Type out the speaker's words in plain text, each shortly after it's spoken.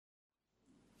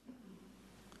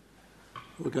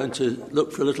We're going to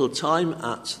look for a little time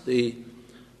at the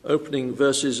opening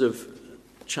verses of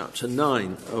chapter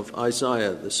 9 of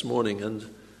Isaiah this morning. And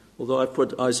although I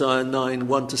put Isaiah 9,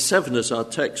 1 to 7 as our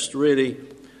text, really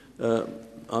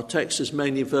our text is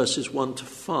mainly verses 1 to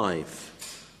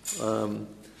 5. And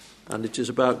it is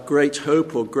about great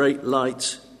hope or great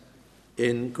light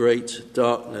in great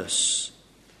darkness.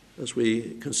 As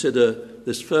we consider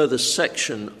this further part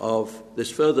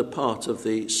of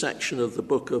the section of the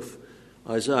book of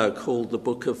Isaiah called the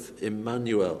Book of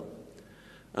Emmanuel.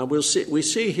 And we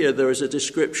see here there is a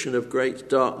description of great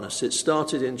darkness. It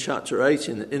started in chapter 8.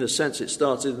 In a sense, it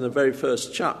started in the very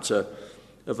first chapter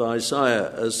of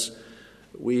Isaiah. As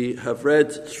we have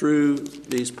read through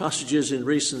these passages in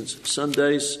recent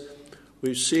Sundays,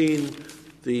 we've seen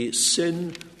the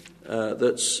sin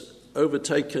that's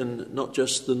overtaken not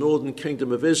just the northern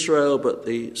kingdom of Israel, but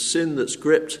the sin that's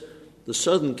gripped the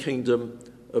southern kingdom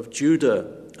of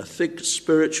Judah. A thick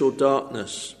spiritual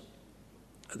darkness.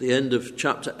 At the end of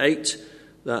chapter 8,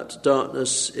 that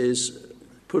darkness is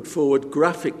put forward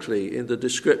graphically in the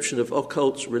description of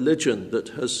occult religion that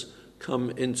has come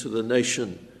into the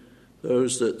nation.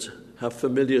 Those that have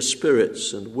familiar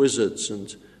spirits and wizards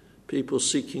and people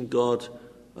seeking God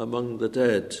among the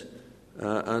dead.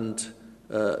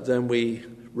 Then we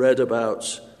read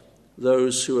about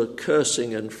those who are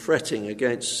cursing and fretting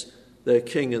against their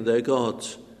king and their God.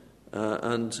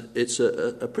 And it's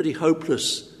a pretty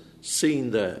hopeless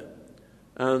scene there.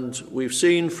 And we've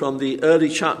seen from the early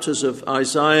chapters of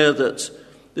Isaiah that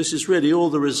this is really all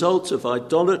the result of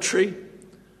idolatry,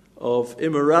 of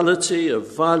immorality,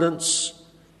 of violence,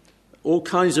 all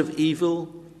kinds of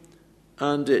evil,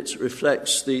 and it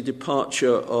reflects the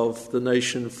departure of the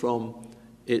nation from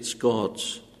its God.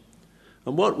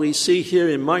 And what we see here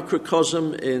in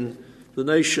microcosm in the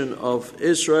nation of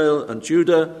Israel and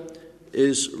Judah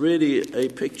is really a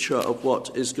picture of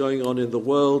what is going on in the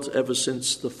world ever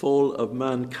since the fall of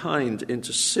mankind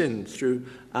into sin through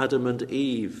Adam and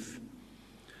Eve.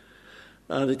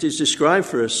 And it is described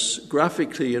for us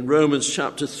graphically in Romans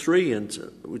chapter 3, and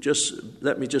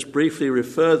let me just briefly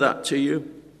refer that to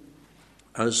you,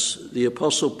 as the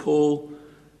Apostle Paul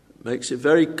makes it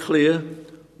very clear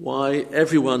why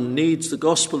everyone needs the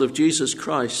gospel of Jesus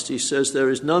Christ. He says, "There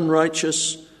is none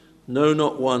righteous, no,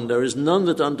 not one. There is none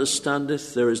that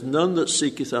understandeth. There is none that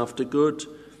seeketh after good.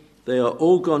 They are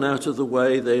all gone out of the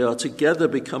way. They are together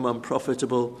become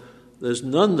unprofitable. There's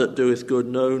none that doeth good,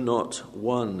 no, not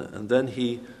one." And then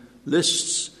he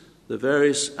lists the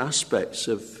various aspects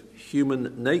of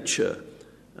human nature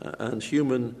and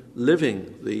human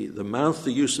living. The mouth,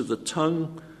 the use of the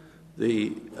tongue,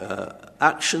 the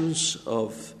actions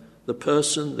of the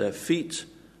person, their feet,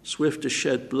 swift to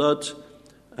shed blood,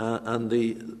 and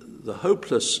the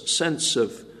hopeless sense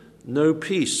of no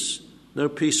peace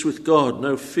with God,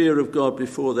 no fear of God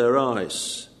before their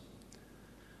eyes.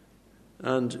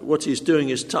 And what he's doing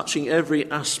is touching every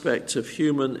aspect of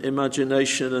human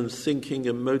imagination and thinking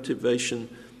and motivation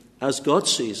as God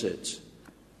sees it,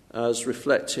 as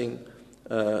reflecting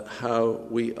how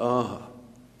we are.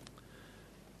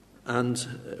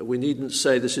 And we needn't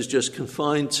say this is just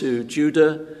confined to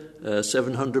Judah.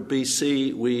 700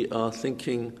 BC, we are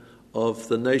thinking of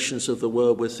the nations of the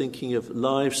world. We're thinking of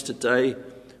lives today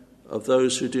of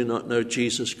those who do not know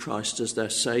Jesus Christ as their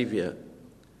Saviour.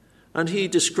 And he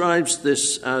describes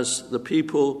this as the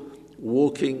people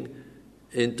walking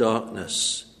in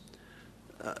darkness.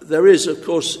 There is, of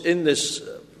course, in this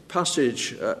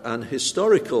passage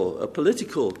a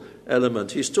political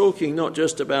element. He's talking not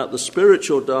just about the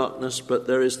spiritual darkness, but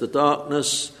there is the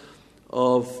darkness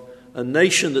of a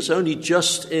nation that's only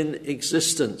just in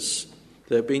existence.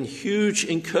 There have been huge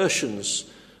incursions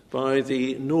by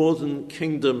the northern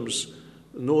kingdom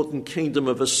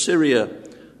of Assyria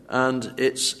and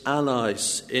its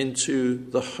allies into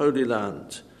the Holy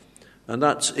Land. And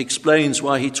that explains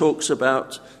why he talks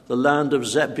about the land of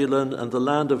Zebulun and the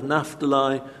land of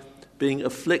Naphtali being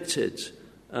afflicted,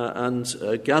 and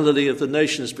Galilee of the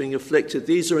nations being afflicted.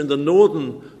 These are in the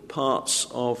northern parts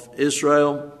of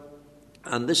Israel.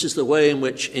 And this is the way in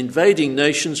which invading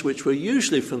nations, which were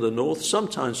usually from the north,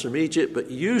 sometimes from Egypt,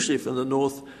 but usually from the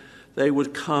north, they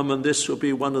would come, and this would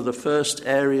be one of the first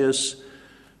areas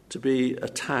to be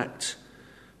attacked.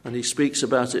 And he speaks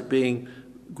about it being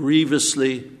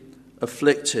grievously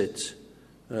afflicted.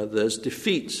 There's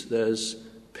defeat, there's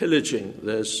pillaging,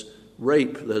 there's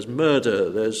rape, there's murder,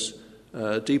 there's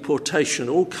deportation,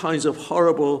 all kinds of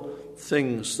horrible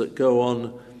things that go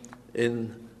on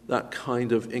in that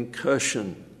kind of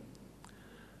incursion.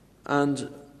 And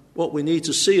what we need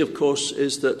to see, of course,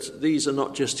 is that these are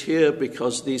not just here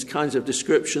because these kinds of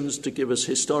descriptions to give us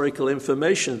historical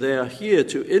information. They are here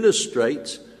to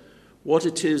illustrate what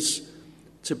it is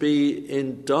to be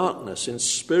in darkness, in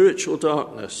spiritual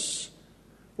darkness,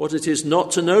 what it is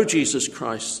not to know Jesus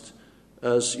Christ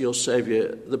as your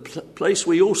Saviour, the place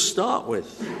we all start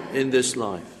with in this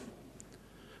life.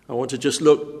 I want to just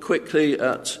look quickly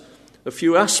at a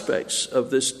few aspects of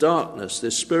this darkness,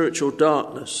 this spiritual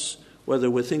darkness, whether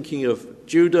we're thinking of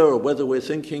Judah or whether we're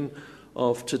thinking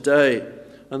of today.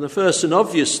 And the first and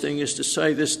obvious thing is to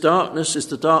say this darkness is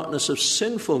the darkness of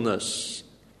sinfulness.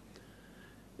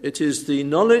 It is the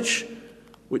knowledge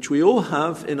which we all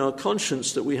have in our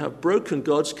conscience that we have broken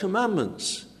God's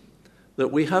commandments,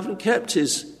 that we haven't kept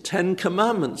his 10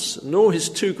 commandments, nor his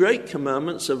 2 great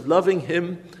commandments of loving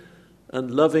him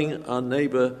and loving our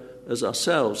neighbour as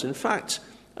ourselves. In fact,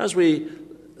 as we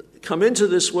come into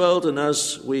this world and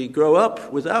as we grow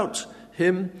up without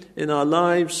him in our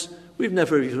lives, we've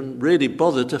never even really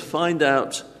bothered to find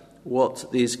out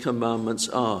what these commandments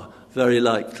are, very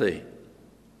likely.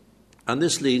 And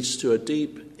this leads to a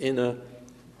deep inner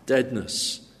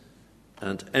deadness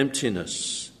and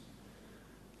emptiness.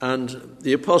 And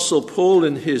the Apostle Paul,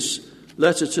 in his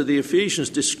letter to the Ephesians,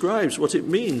 describes what it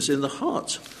means in the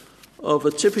heart of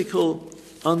a typical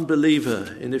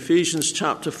unbeliever. In Ephesians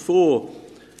chapter 4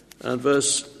 and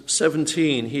verse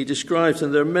 17, he describes,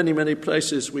 and there are many, many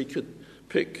places we could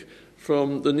pick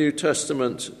from the New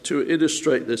Testament to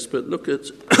illustrate this, but look at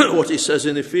what he says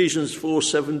in Ephesians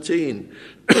 4:17.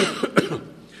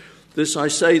 This I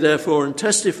say, therefore, and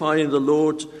testify in the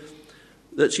Lord,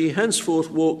 that ye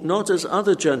henceforth walk not as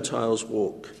other Gentiles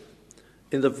walk,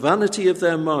 in the vanity of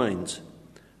their mind,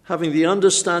 having the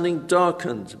understanding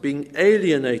darkened, being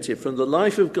alienated from the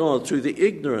life of God through the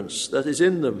ignorance that is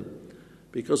in them,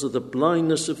 because of the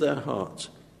blindness of their heart,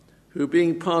 who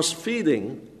being past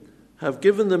feeling have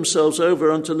given themselves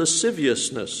over unto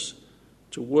lasciviousness,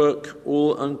 to work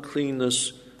all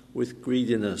uncleanness with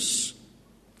greediness.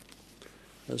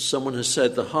 As someone has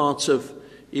said, the heart of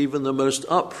even the most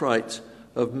upright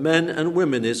of men and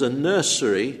women is a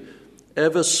nursery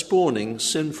ever spawning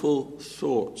sinful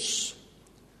thoughts.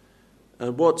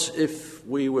 And what if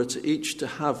we were to each to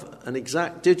have an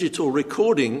exact digital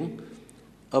recording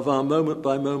of our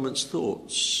moment-by-moment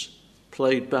thoughts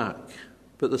played back?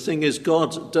 But the thing is,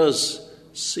 God does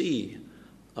see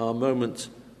our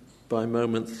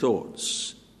moment-by-moment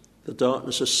thoughts. The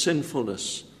darkness of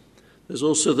sinfulness. There's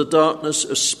also the darkness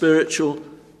of spiritual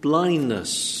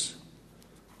blindness.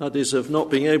 That is, of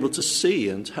not being able to see.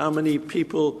 And how many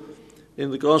people in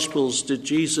the Gospels did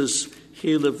Jesus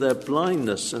heal of their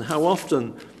blindness? And how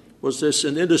often was this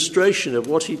an illustration of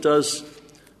what he does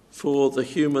for the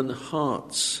human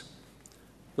hearts?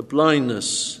 The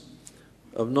blindness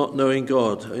of not knowing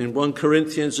God. In 1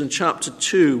 Corinthians in chapter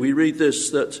 2, we read this,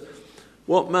 that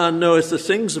what man knoweth the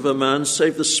things of a man,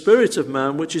 save the spirit of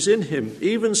man which is in him?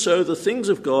 Even so the things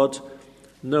of God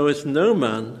knoweth no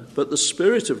man, but the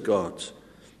Spirit of God.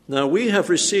 Now we have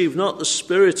received not the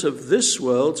spirit of this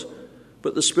world,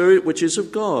 but the Spirit which is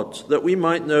of God, that we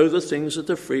might know the things that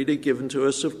are freely given to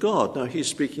us of God. Now he's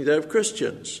speaking there of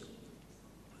Christians.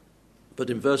 But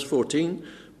in verse 14,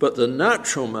 but the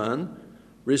natural man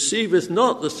receiveth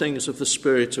not the things of the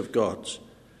Spirit of God,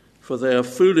 for they are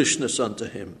foolishness unto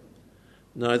him.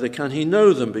 Neither can he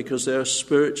know them, because they are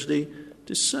spiritually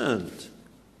discerned.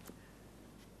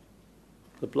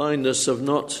 The blindness of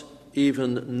not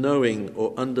even knowing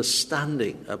or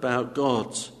understanding about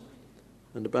God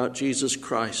and about Jesus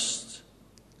Christ.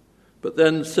 But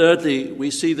then thirdly,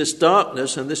 we see this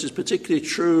darkness, and this is particularly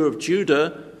true of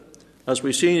Judah, as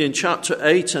we've seen in chapter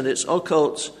 8 and its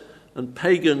occult and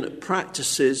pagan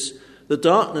practices. The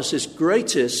darkness is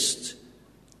greatest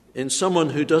in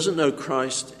someone who doesn't know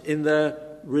Christ, in their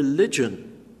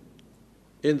religion,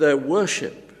 in their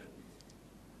worship.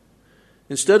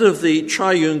 Instead of the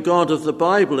triune God of the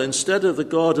Bible, instead of the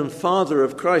God and Father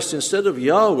of Christ, instead of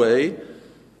Yahweh,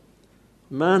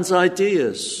 man's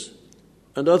ideas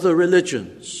and other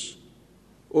religions,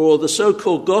 or the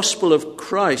so-called gospel of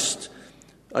Christ.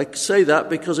 I say that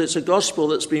because it's a gospel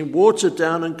that's been watered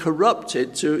down and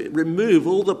corrupted to remove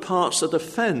all the parts that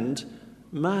offend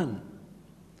man.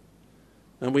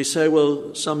 And we say,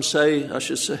 well, some say, I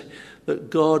should say, that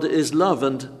God is love,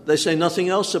 and they say nothing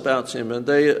else about him, and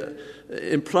they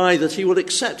imply that he will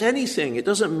accept anything. It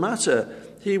doesn't matter.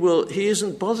 He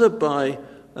isn't bothered by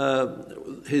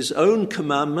his own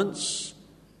commandments,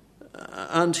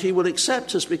 and he will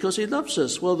accept us because he loves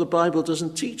us. Well, the Bible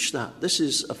doesn't teach that. This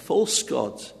is a false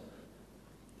God.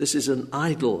 This is an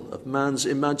idol of man's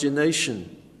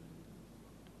imagination.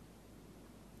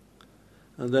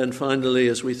 And then finally,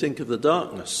 as we think of the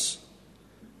darkness,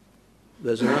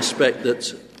 there's an aspect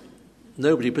that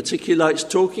nobody particularly likes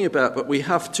talking about, but we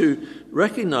have to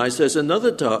recognize there's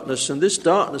another darkness, and this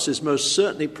darkness is most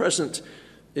certainly present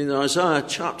in Isaiah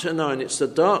chapter 9. It's the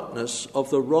darkness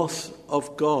of the wrath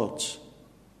of God,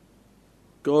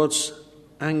 God's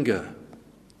anger.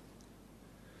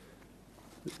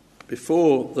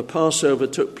 Before the Passover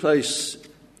took place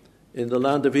in the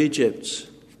land of Egypt,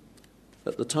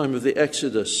 at the time of the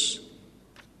Exodus,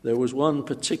 there was one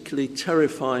particularly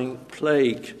terrifying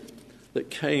plague that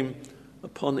came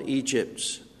upon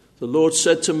Egypt. The Lord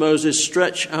said to Moses,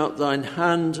 "Stretch out thine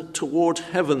hand toward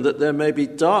heaven, that there may be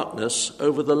darkness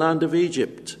over the land of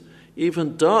Egypt,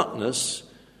 even darkness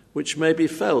which may be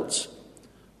felt."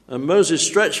 And Moses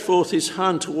stretched forth his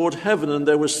hand toward heaven, and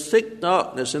there was thick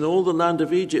darkness in all the land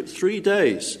of Egypt 3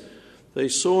 days. They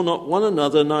saw not one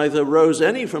another, neither rose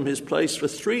any from his place for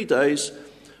 3 days,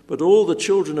 but all the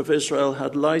children of Israel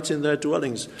had light in their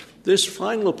dwellings. This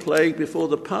final plague before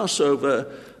the Passover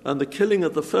and the killing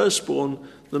of the firstborn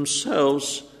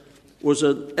themselves was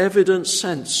an evident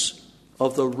sense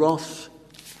of the wrath,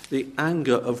 the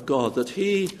anger of God, that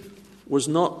he was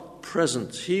not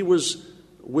present. He was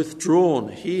withdrawn.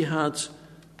 He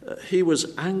was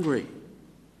angry.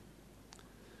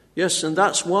 Yes, and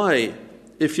that's why,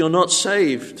 if you're not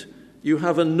saved, you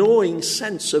have a gnawing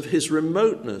sense of his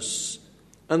remoteness,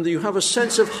 and you have a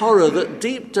sense of horror that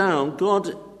deep down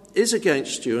God is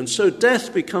against you. And so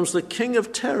death becomes the king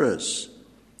of terrors.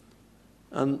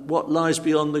 And what lies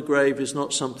beyond the grave is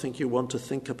not something you want to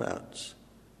think about.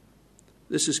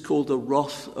 This is called the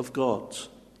wrath of God,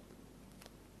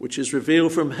 which is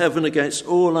revealed from heaven against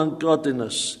all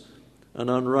ungodliness and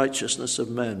unrighteousness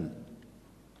of men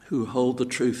who hold the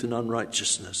truth in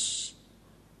unrighteousness.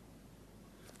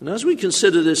 And as we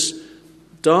consider this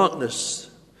darkness,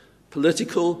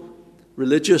 political,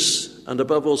 religious, and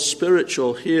above all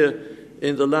spiritual, here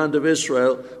in the land of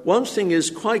Israel, one thing is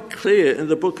quite clear in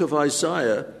the book of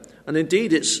Isaiah, and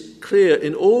indeed it's clear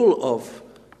in all of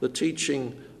the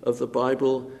teaching of the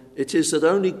Bible. It is that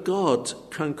only God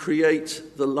can create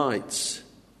the light,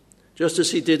 just as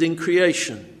he did in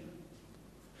creation.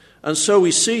 And so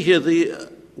we see here the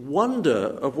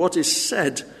wonder of what is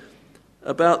said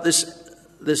about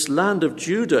this land of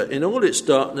Judah in all its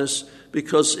darkness,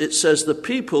 because it says, "The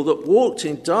people that walked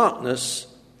in darkness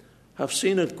have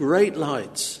seen a great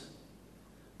light.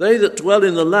 They that dwell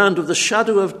in the land of the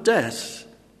shadow of death,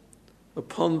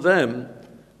 upon them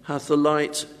hath the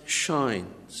light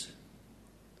shined."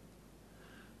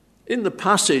 In the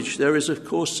passage, there is, of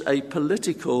course, a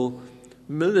political,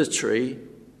 military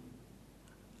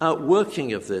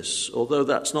outworking of this, although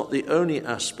that's not the only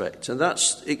aspect. And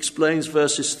that explains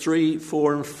verses 3,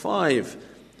 4, and 5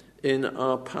 in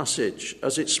our passage,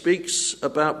 as it speaks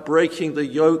about breaking the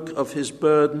yoke of his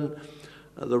burden,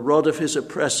 the rod of his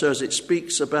oppressor, as it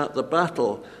speaks about the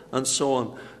battle, and so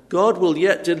on. God will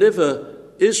yet deliver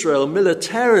Israel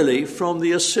militarily from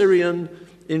the Assyrian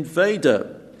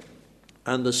invader.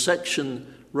 And the section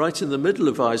right in the middle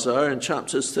of Isaiah, in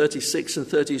chapters 36 and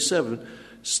 37,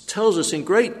 tells us in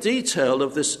great detail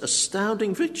of this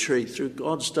astounding victory through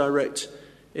God's direct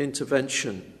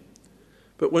intervention.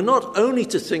 But we're not only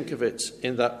to think of it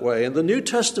in that way, and the New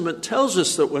Testament tells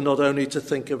us that we're not only to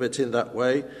think of it in that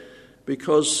way,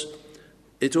 because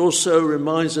it also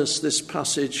reminds us this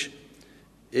passage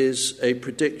is a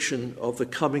prediction of the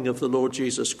coming of the Lord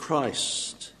Jesus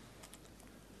Christ.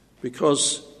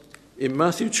 Because in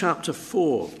Matthew chapter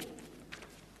 4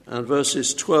 and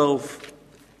verses 12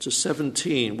 to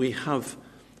 17, we have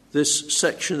this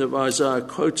section of Isaiah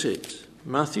quoted.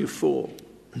 Matthew 4,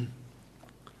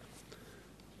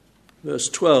 verse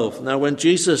 12. "Now when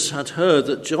Jesus had heard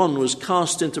that John was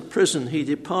cast into prison, he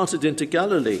departed into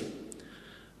Galilee.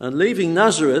 And leaving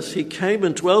Nazareth, he came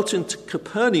and dwelt in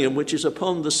Capernaum, which is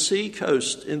upon the sea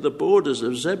coast in the borders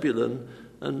of Zebulun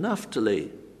and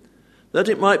Naphtali, that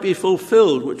it might be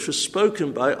fulfilled which was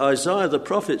spoken by Isaiah the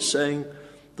prophet, saying,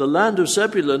 The land of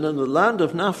Zebulun and the land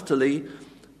of Naphtali,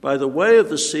 by the way of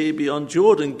the sea beyond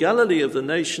Jordan, Galilee of the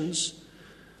nations,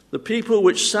 the people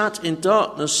which sat in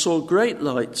darkness saw great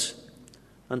light,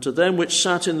 and to them which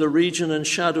sat in the region and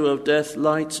shadow of death,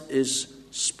 light is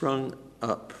sprung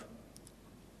up."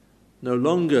 No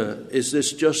longer is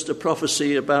this just a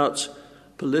prophecy about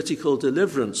political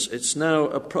deliverance. It's now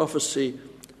a prophecy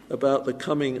about the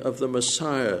coming of the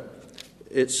Messiah.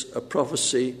 It's a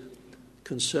prophecy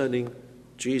concerning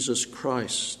Jesus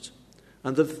Christ.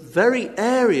 And the very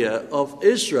area of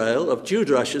Israel, of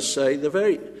Judah I should say, the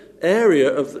very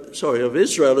area of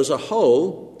Israel as a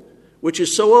whole, which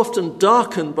is so often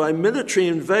darkened by military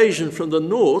invasion from the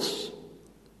north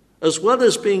As well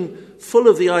as being full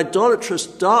of the idolatrous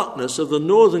darkness of the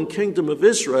northern kingdom of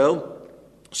Israel,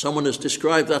 someone has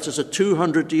described that as a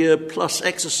 200-year plus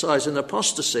exercise in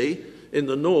apostasy in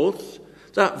the north,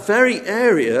 that very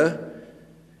area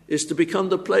is to become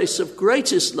the place of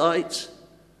greatest light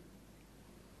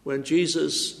when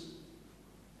Jesus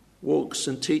walks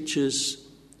and teaches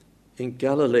in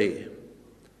Galilee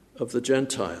of the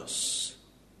Gentiles.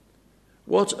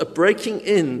 What a breaking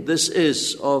in this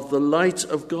is of the light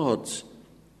of God.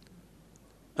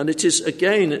 And it is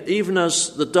again, even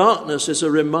as the darkness is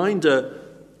a reminder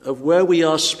of where we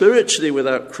are spiritually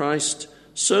without Christ,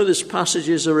 so this passage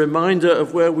is a reminder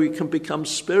of where we can become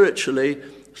spiritually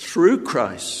through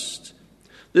Christ.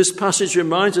 This passage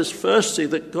reminds us firstly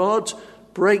that God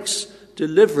breaks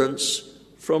deliverance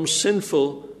from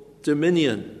sinful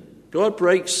dominion. God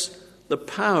breaks the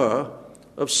power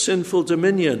of sinful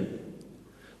dominion.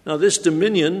 Now, this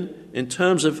dominion, in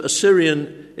terms of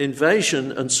Assyrian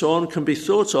invasion and so on, can be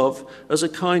thought of as a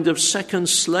kind of second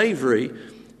slavery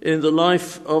in the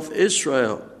life of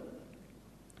Israel.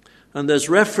 And there's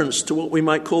reference to what we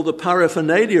might call the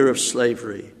paraphernalia of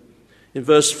slavery. In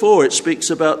verse 4, it speaks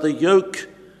about the yoke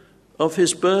of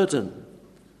his burden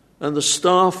and the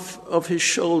staff of his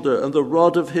shoulder and the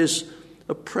rod of his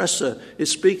oppressor. It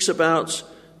speaks about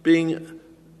being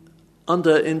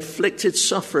under inflicted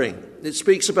suffering. It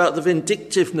speaks about the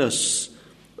vindictiveness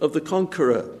of the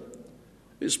conqueror.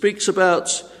 It speaks about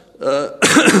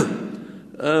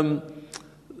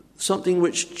something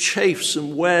which chafes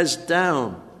and wears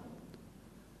down.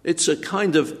 It's a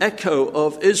kind of echo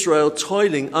of Israel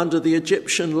toiling under the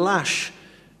Egyptian lash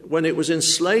when it was in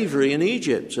slavery in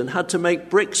Egypt and had to make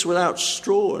bricks without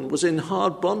straw and was in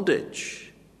hard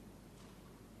bondage.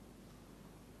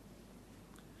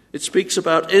 It speaks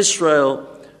about Israel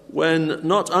when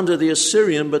not under the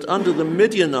Assyrian but under the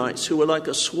Midianites, who were like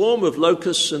a swarm of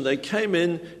locusts, and they came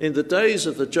in the days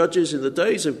of the judges, in the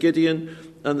days of Gideon,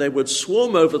 and they would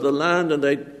swarm over the land and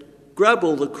they'd grab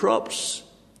all the crops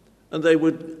and they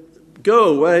would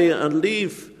go away and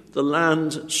leave the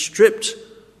land stripped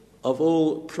of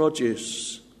all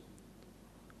produce.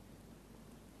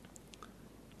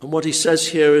 And what he says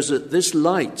here is that this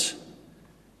light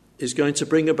is going to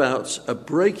bring about a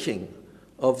breaking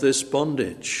of this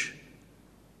bondage.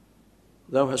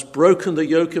 Thou hast broken the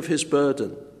yoke of his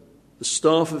burden, the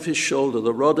staff of his shoulder,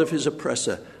 the rod of his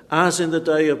oppressor, as in the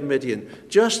day of Midian.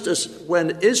 Just as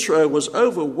when Israel was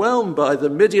overwhelmed by the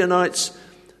Midianites,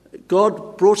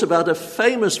 God brought about a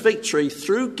famous victory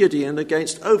through Gideon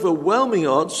against overwhelming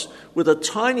odds with a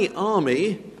tiny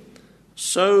army,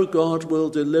 so God will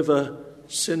deliver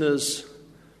sinners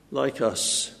like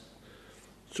us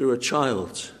through a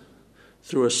child,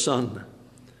 through a son,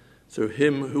 through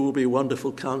him who will be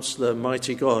Wonderful Counselor,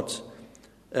 Mighty God,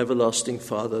 Everlasting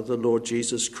Father, the Lord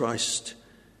Jesus Christ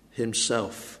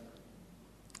himself.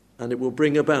 And it will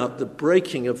bring about the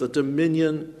breaking of the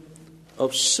dominion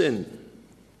of sin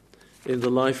in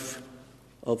the life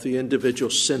of the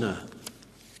individual sinner.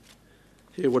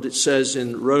 Hear what it says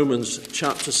in Romans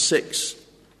chapter 6.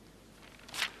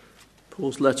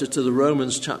 Paul's letter to the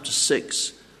Romans chapter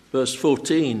 6, verse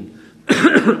 14.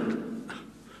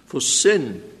 For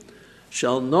sin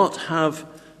shall not have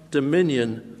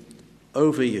dominion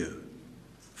over you.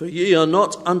 For ye are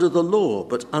not under the law,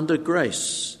 but under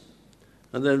grace.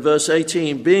 And then verse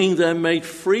 18, being then made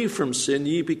free from sin,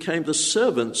 ye became the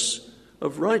servants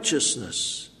of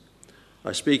righteousness.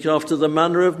 I speak after the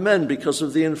manner of men, because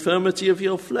of the infirmity of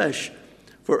your flesh.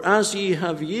 For as ye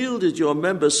have yielded your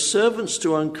members servants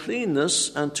to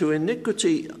uncleanness and to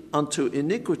iniquity unto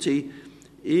iniquity,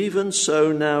 even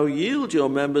so now yield your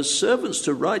members servants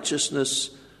to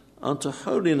righteousness unto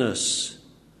holiness.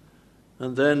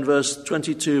 And then verse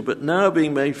 22, but now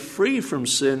being made free from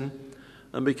sin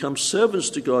and become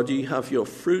servants to God, ye have your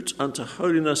fruit unto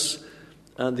holiness,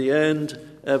 and the end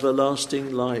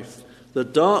everlasting life. The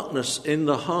darkness in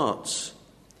the heart,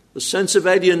 the sense of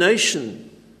alienation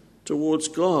towards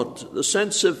God, the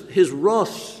sense of his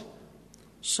wrath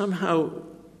somehow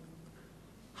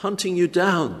hunting you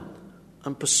down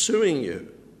and pursuing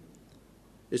you.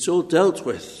 It's all dealt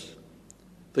with.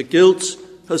 The guilt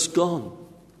has gone.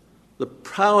 The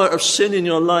power of sin in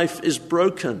your life is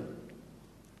broken.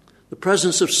 The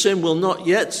presence of sin will not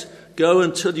yet go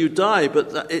until you die,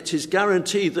 but it is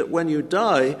guaranteed that when you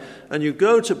die and you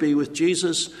go to be with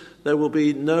Jesus, there will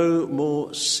be no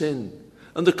more sin.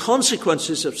 And the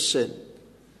consequences of sin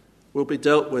will be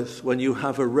dealt with when you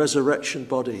have a resurrection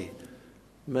body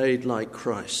made like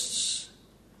Christ's,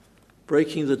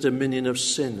 breaking the dominion of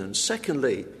sin. And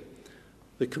secondly,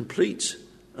 the complete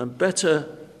and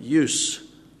better use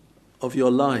of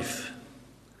your life.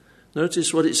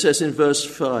 Notice what it says in verse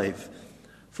 5.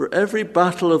 For every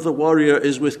battle of the warrior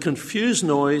is with confused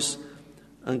noise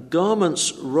and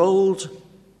garments rolled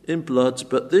in blood,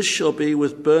 but this shall be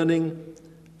with burning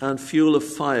and fuel of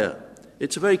fire.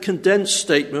 It's a very condensed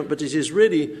statement, but it is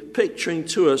really picturing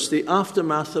to us the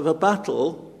aftermath of a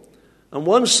battle, and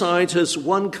one side has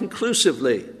won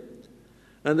conclusively,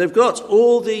 and they've got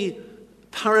all the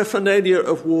paraphernalia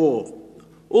of war,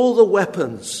 all the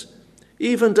weapons,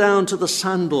 even down to the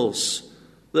sandals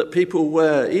that people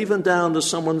wear, even down, as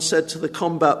someone said, to the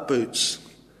combat boots.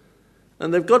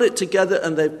 And they've got it together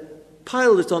and they've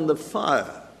piled it on the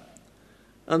fire.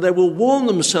 And they will warm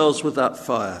themselves with that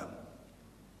fire.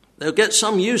 They'll get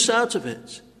some use out of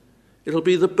it. It'll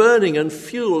be the burning and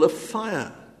fuel of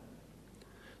fire.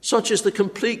 Such is the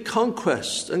complete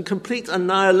conquest and complete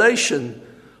annihilation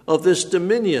of this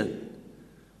dominion,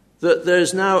 that there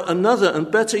is now another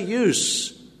and better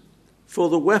use for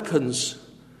the weapons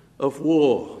of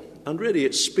war. And really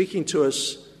it's speaking to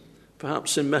us,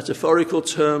 perhaps in metaphorical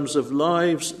terms, of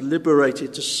lives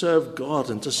liberated to serve God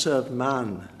and to serve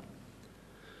man.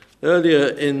 Earlier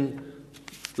in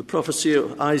the prophecy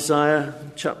of Isaiah,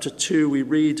 chapter 2, we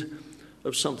read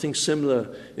of something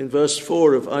similar in verse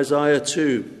 4 of Isaiah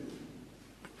 2.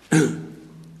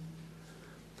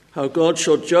 How God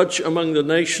shall judge among the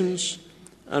nations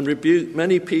and rebuke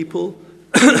many people,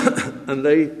 and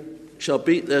they shall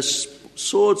beat their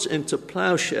swords into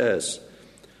plowshares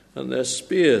and their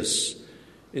spears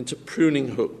into pruning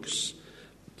hooks.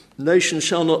 Nation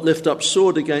shall not lift up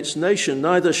sword against nation,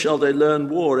 neither shall they learn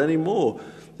war any more.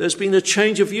 There's been a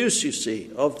change of use, you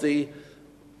see, of the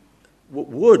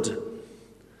wood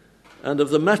and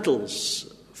of the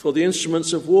metals for the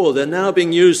instruments of war. They're now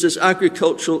being used as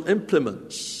agricultural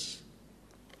implements.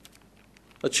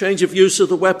 A change of use of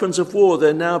the weapons of war.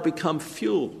 They now become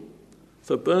fuel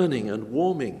for burning and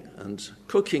warming and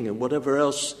cooking and whatever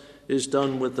else is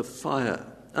done with the fire.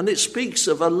 And it speaks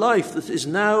of a life that is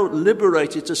now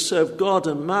liberated to serve God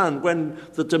and man. When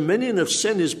the dominion of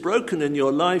sin is broken in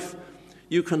your life,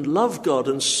 you can love God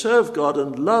and serve God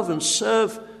and love and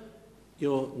serve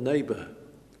your neighbor.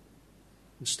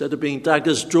 Instead of being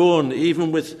daggers drawn,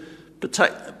 even with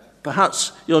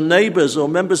perhaps your neighbors or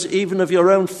members even of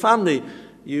your own family,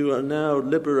 you are now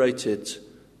liberated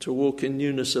to walk in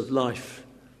newness of life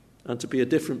and to be a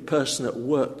different person at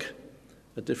work,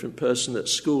 a different person at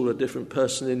school, a different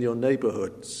person in your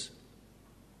neighborhoods.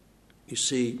 You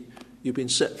see, you've been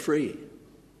set free.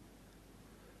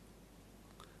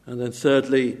 And then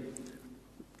thirdly,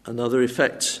 another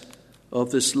effect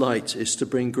of this light is to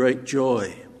bring great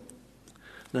joy.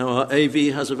 Now our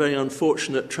AV has a very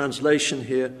unfortunate translation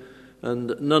here,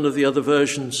 and none of the other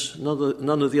versions,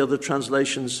 none of the other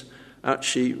translations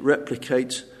actually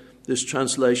replicate this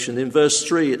translation. In verse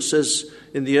 3 it says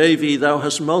in the AV, "Thou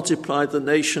hast multiplied the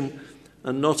nation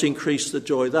and not increased the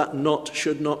joy." That "not"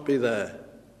 should not be there.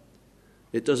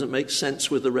 It doesn't make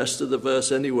sense with the rest of the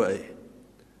verse anyway.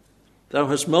 "Thou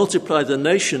hast multiplied the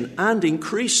nation and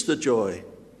increased the joy.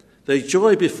 They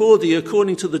joy before thee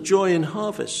according to the joy in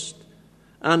harvest.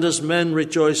 And as men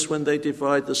rejoice when they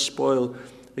divide the spoil."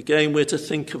 Again, we're to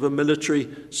think of a military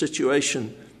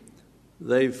situation.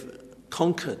 They've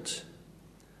conquered,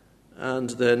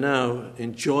 and they're now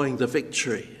enjoying the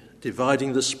victory,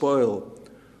 dividing the spoil.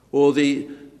 Or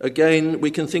again,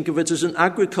 we can think of it as an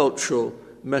agricultural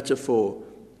metaphor,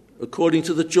 according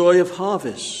to the joy of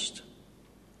harvest.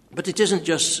 But it isn't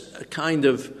just a kind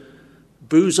of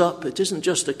booze up. It isn't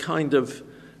just a kind of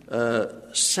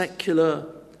secular,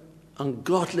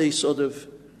 ungodly sort of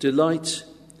delight.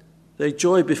 They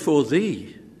joy before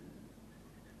thee.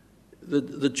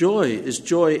 The joy is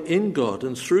joy in God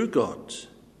and through God.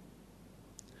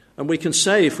 And we can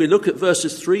say, if we look at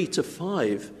verses 3 to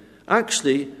 5,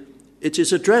 actually it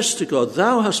is addressed to God.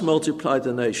 "Thou hast multiplied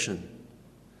the nation.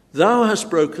 Thou hast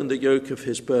broken the yoke of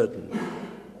his burden."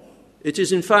 It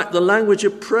is in fact the language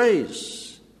of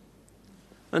praise.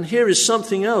 And here is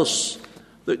something else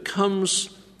that comes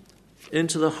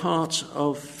into the heart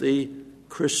of the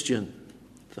Christian,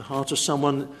 the heart of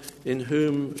someone in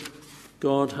whom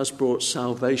God has brought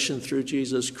salvation through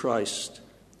Jesus Christ.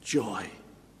 Joy.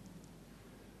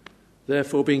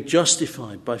 Therefore, being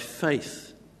justified by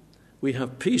faith, we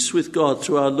have peace with God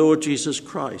through our Lord Jesus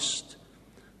Christ,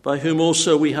 by whom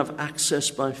also we have access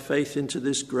by faith into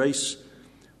this grace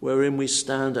wherein we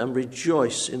stand and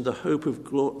rejoice in the hope of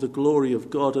the glory of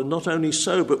God. And not only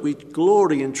so, but we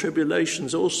glory in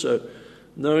tribulations also,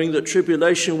 knowing that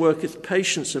tribulation worketh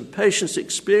patience, and patience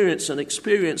experience, and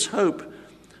experience hope.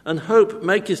 And hope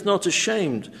maketh not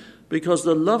ashamed, because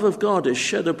the love of God is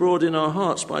shed abroad in our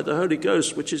hearts by the Holy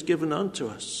Ghost, which is given unto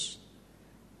us.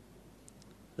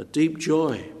 a deep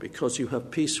joy because you have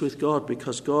peace with God,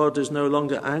 because God is no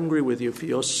longer angry with you for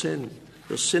your sin.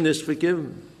 Your sin is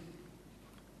forgiven.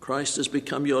 Christ has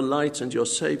become your light and your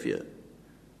Saviour.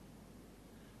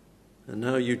 And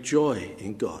now you joy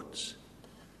in God.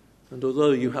 And although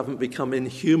you haven't become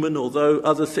inhuman, although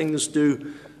other things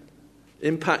do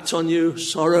impact on you,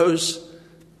 sorrows,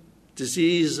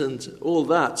 disease and all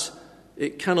that,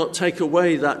 it cannot take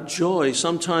away that joy.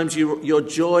 Sometimes your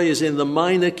joy is in the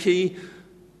minor key,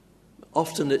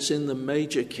 often it's in the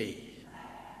major key.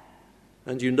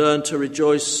 And you learn to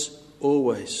rejoice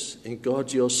always in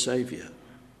God your Saviour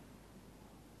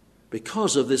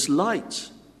because of this light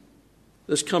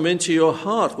that's come into your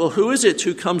heart. Well, who is it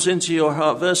who comes into your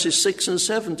heart? Verses 6 and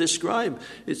 7 describe.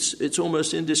 It's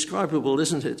almost indescribable,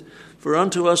 isn't it? For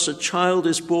unto us a child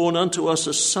is born, unto us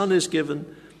a son is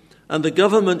given, and the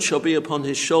government shall be upon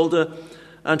his shoulder,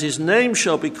 and his name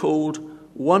shall be called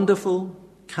Wonderful,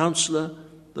 Counselor,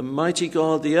 the Mighty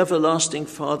God, the Everlasting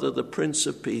Father, the Prince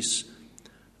of Peace.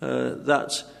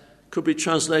 That could be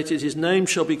translated, his name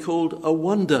shall be called a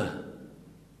Wonder,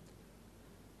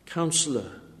 Counselor.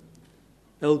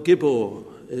 El Gibor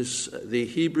is the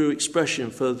Hebrew expression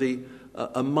for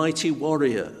a mighty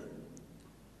warrior.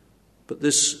 But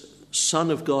this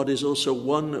Son of God is also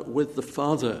one with the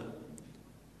Father,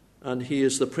 and he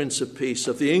is the Prince of Peace.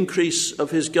 Of the increase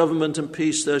of his government and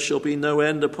peace there shall be no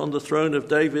end upon the throne of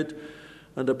David,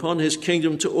 and upon his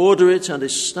kingdom to order it and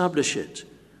establish it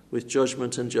with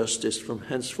judgment and justice from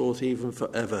henceforth even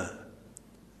forever.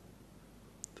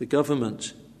 The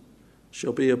government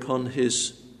shall be upon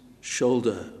his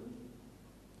shoulder.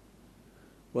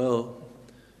 Well,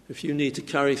 if you need to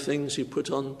carry things, you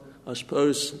put on, I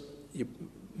suppose, you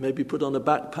maybe put on a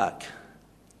backpack.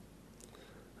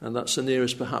 And that's the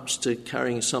nearest perhaps to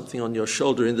carrying something on your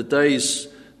shoulder. In the days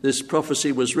this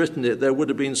prophecy was written, there would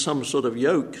have been some sort of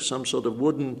yoke, some sort of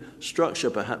wooden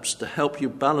structure perhaps to help you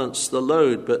balance the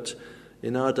load. But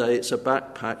in our day it's a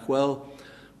backpack. Well,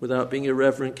 without being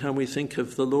irreverent, can we think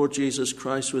of the Lord Jesus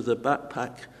Christ with a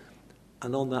backpack?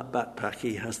 And on that backpack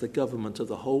he has the government of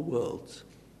the whole world,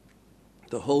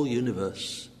 the whole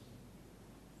universe.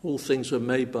 All things were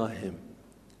made by him,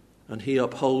 and he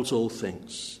upholds all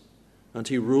things, and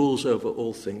he rules over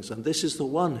all things. And this is the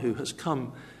one who has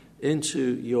come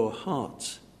into your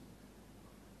heart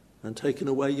and taken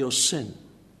away your sin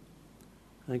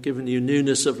and given you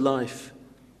newness of life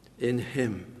in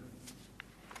him.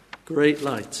 Great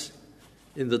light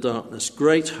in the darkness,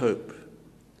 great hope.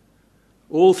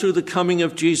 All through the coming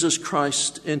of Jesus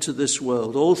Christ into this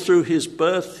world, all through his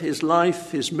birth, his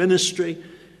life, his ministry,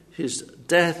 his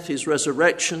death, his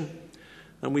resurrection.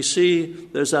 And we see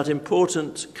there's that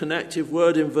important connective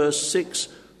word in verse 6,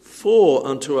 for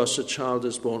unto us a child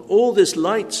is born. All this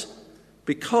light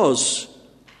because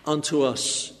unto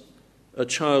us a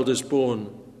child is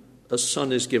born, a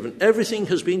son is given. Everything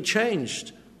has been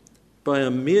changed by a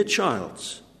mere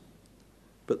child.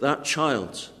 But that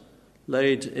child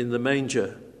laid in the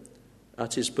manger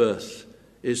at his birth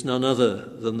is none other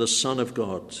than the Son of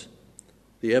God,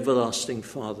 the everlasting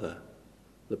Father,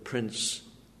 the Prince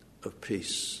of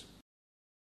Peace.